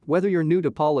Whether you're new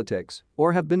to politics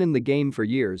or have been in the game for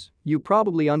years, you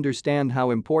probably understand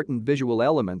how important visual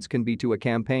elements can be to a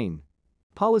campaign.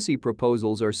 Policy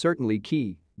proposals are certainly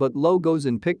key, but logos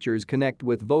and pictures connect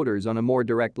with voters on a more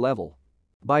direct level.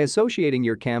 By associating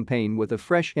your campaign with a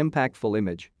fresh, impactful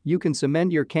image, you can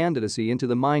cement your candidacy into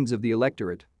the minds of the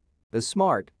electorate. A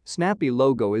smart, snappy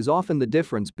logo is often the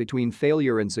difference between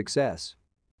failure and success.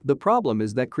 The problem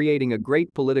is that creating a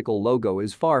great political logo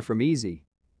is far from easy.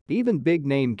 Even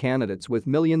big-name candidates with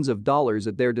millions of dollars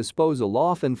at their disposal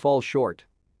often fall short.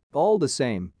 All the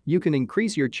same, you can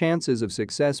increase your chances of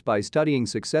success by studying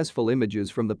successful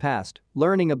images from the past,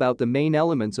 learning about the main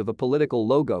elements of a political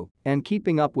logo, and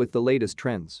keeping up with the latest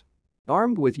trends.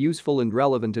 Armed with useful and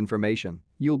relevant information,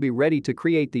 you'll be ready to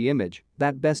create the image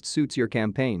that best suits your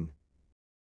campaign.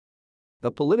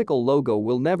 A political logo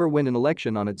will never win an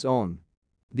election on its own.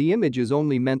 The image is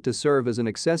only meant to serve as an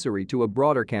accessory to a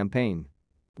broader campaign.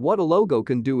 What a logo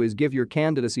can do is give your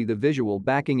candidacy the visual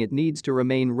backing it needs to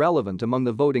remain relevant among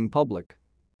the voting public.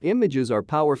 Images are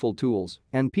powerful tools,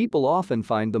 and people often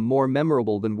find them more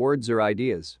memorable than words or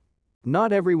ideas.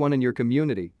 Not everyone in your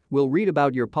community will read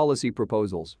about your policy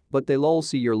proposals, but they'll all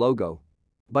see your logo.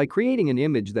 By creating an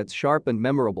image that's sharp and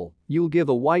memorable, you'll give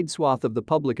a wide swath of the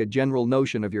public a general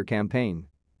notion of your campaign.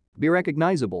 Be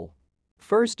recognizable.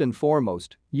 First and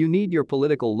foremost, you need your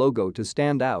political logo to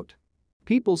stand out.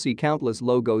 People see countless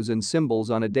logos and symbols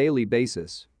on a daily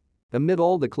basis. Amid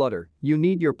all the clutter, you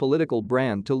need your political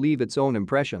brand to leave its own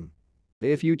impression.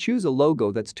 If you choose a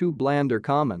logo that's too bland or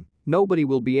common, nobody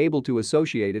will be able to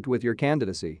associate it with your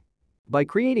candidacy. By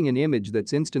creating an image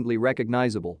that's instantly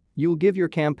recognizable, you'll give your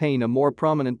campaign a more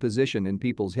prominent position in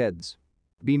people's heads.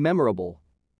 Be memorable.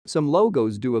 Some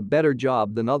logos do a better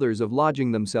job than others of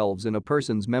lodging themselves in a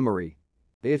person's memory.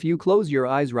 If you close your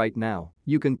eyes right now,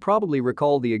 you can probably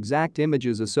recall the exact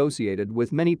images associated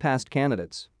with many past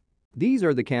candidates. These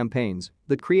are the campaigns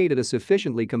that created a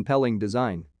sufficiently compelling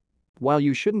design. While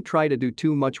you shouldn't try to do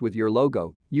too much with your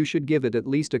logo, you should give it at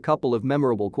least a couple of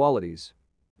memorable qualities.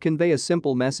 Convey a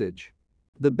simple message.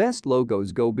 The best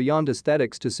logos go beyond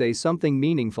aesthetics to say something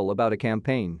meaningful about a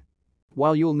campaign.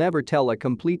 While you'll never tell a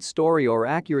complete story or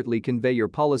accurately convey your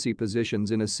policy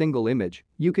positions in a single image,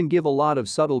 you can give a lot of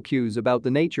subtle cues about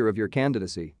the nature of your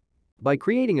candidacy. By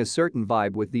creating a certain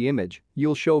vibe with the image,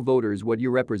 you'll show voters what you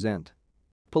represent.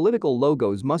 Political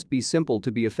logos must be simple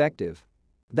to be effective.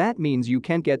 That means you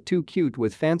can't get too cute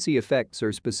with fancy effects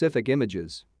or specific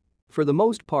images. For the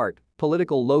most part,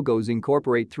 political logos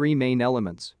incorporate three main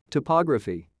elements: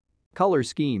 typography, color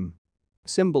scheme,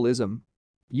 symbolism.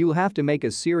 You'll have to make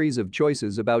a series of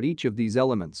choices about each of these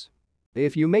elements.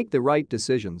 If you make the right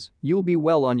decisions, you'll be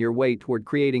well on your way toward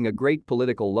creating a great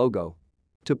political logo.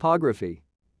 Typography.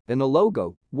 In a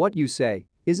logo, what you say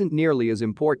isn't nearly as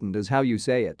important as how you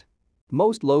say it.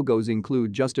 Most logos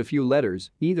include just a few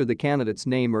letters, either the candidate's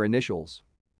name or initials.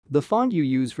 The font you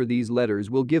use for these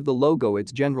letters will give the logo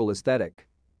its general aesthetic.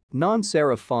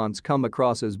 Non-serif fonts come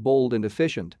across as bold and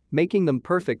efficient, making them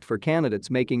perfect for candidates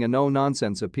making a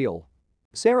no-nonsense appeal.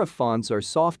 Serif fonts are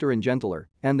softer and gentler,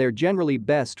 and they're generally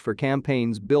best for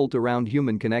campaigns built around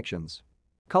human connections.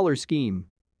 Color scheme.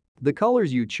 The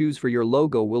colors you choose for your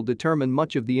logo will determine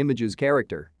much of the image's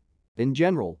character. In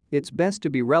general, it's best to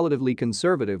be relatively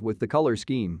conservative with the color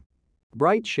scheme.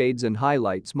 Bright shades and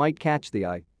highlights might catch the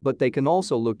eye, but they can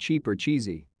also look cheap or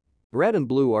cheesy. Red and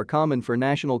blue are common for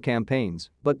national campaigns,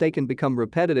 but they can become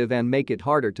repetitive and make it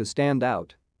harder to stand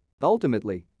out.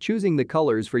 Ultimately, choosing the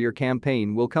colors for your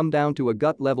campaign will come down to a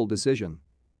gut-level decision.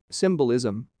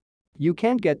 Symbolism. You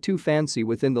can't get too fancy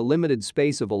within the limited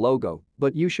space of a logo,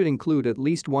 but you should include at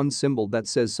least one symbol that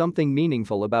says something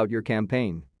meaningful about your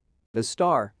campaign. A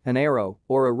star, an arrow,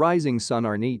 or a rising sun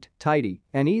are neat, tidy,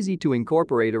 and easy to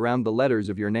incorporate around the letters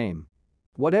of your name.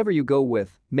 Whatever you go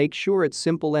with, make sure it's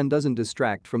simple and doesn't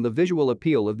distract from the visual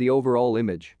appeal of the overall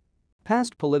image.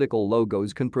 Past political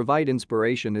logos can provide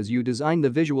inspiration as you design the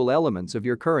visual elements of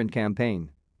your current campaign.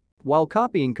 While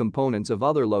copying components of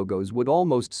other logos would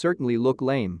almost certainly look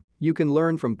lame, you can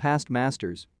learn from past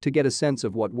masters to get a sense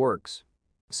of what works.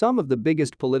 Some of the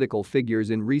biggest political figures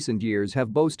in recent years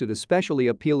have boasted especially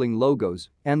appealing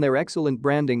logos, and their excellent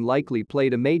branding likely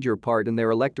played a major part in their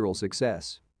electoral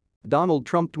success. Donald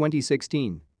Trump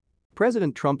 2016.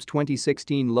 President Trump's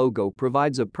 2016 logo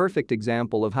provides a perfect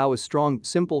example of how a strong,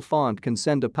 simple font can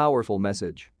send a powerful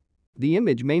message. The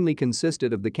image mainly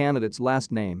consisted of the candidate's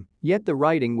last name, yet the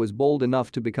writing was bold enough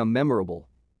to become memorable.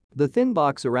 The thin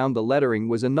box around the lettering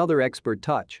was another expert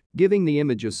touch, giving the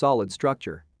image a solid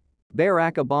structure.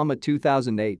 Barack Obama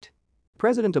 2008.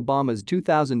 President Obama's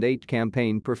 2008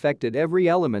 campaign perfected every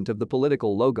element of the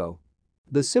political logo.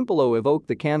 The simple O evoked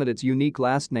the candidate's unique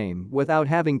last name without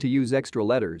having to use extra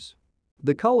letters.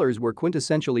 The colors were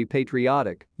quintessentially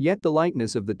patriotic, yet the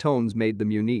lightness of the tones made them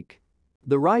unique.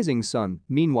 The rising sun,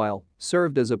 meanwhile,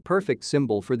 served as a perfect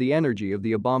symbol for the energy of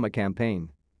the Obama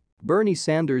campaign. Bernie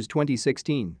Sanders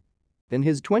 2016. In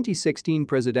his 2016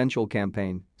 presidential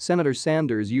campaign, Senator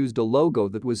Sanders used a logo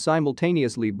that was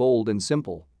simultaneously bold and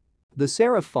simple. The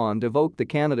serif font evoked the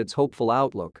candidate's hopeful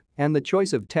outlook, and the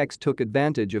choice of text took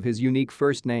advantage of his unique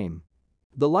first name.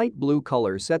 The light blue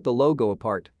color set the logo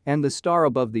apart, and the star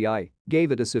above the I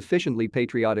gave it a sufficiently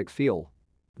patriotic feel.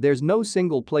 There's no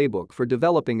single playbook for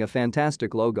developing a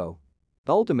fantastic logo.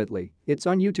 Ultimately, it's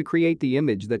on you to create the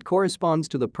image that corresponds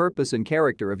to the purpose and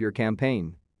character of your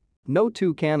campaign. No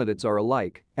two candidates are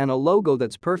alike, and a logo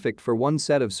that's perfect for one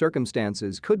set of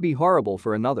circumstances could be horrible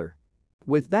for another.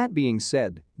 With that being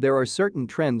said, there are certain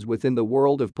trends within the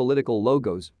world of political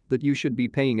logos that you should be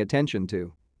paying attention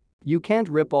to. You can't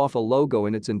rip off a logo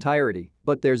in its entirety,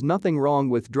 but there's nothing wrong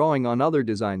with drawing on other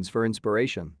designs for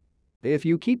inspiration. If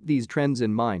you keep these trends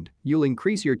in mind, you'll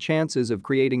increase your chances of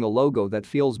creating a logo that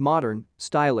feels modern,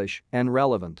 stylish, and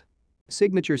relevant.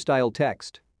 Signature-style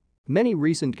text. Many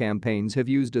recent campaigns have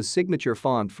used a signature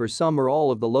font for some or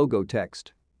all of the logo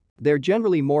text. They're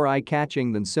generally more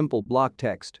eye-catching than simple block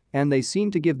text, and they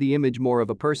seem to give the image more of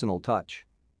a personal touch.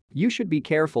 You should be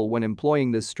careful when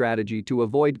employing this strategy to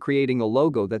avoid creating a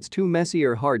logo that's too messy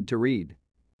or hard to read.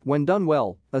 When done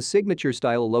well, a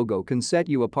signature-style logo can set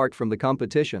you apart from the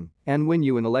competition and win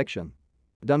you an election.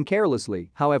 Done carelessly,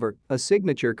 however, a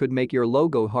signature could make your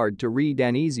logo hard to read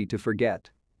and easy to forget.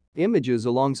 Images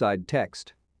alongside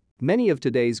text. Many of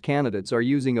today's candidates are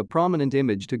using a prominent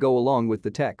image to go along with the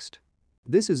text.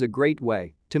 This is a great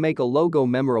way to make a logo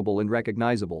memorable and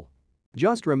recognizable.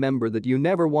 Just remember that you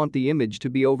never want the image to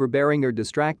be overbearing or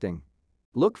distracting.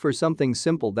 Look for something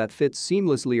simple that fits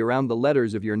seamlessly around the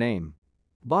letters of your name.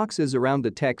 Boxes around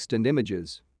the text and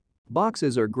images.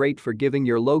 Boxes are great for giving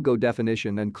your logo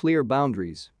definition and clear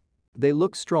boundaries. They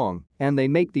look strong, and they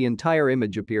make the entire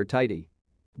image appear tidy.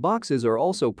 Boxes are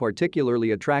also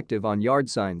particularly attractive on yard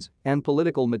signs and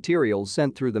political materials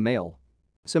sent through the mail.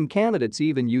 Some candidates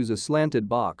even use a slanted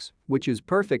box, which is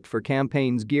perfect for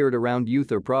campaigns geared around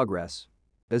youth or progress.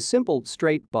 A simple,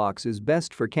 straight box is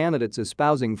best for candidates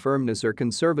espousing firmness or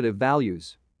conservative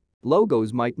values.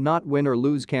 Logos might not win or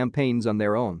lose campaigns on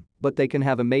their own, but they can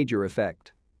have a major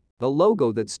effect. A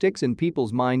logo that sticks in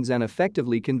people's minds and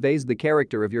effectively conveys the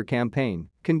character of your campaign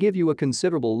can give you a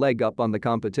considerable leg up on the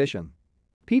competition.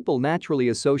 People naturally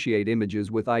associate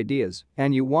images with ideas,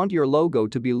 and you want your logo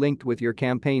to be linked with your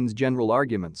campaign's general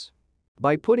arguments.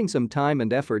 By putting some time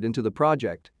and effort into the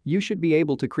project, you should be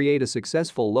able to create a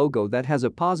successful logo that has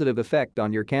a positive effect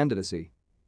on your candidacy.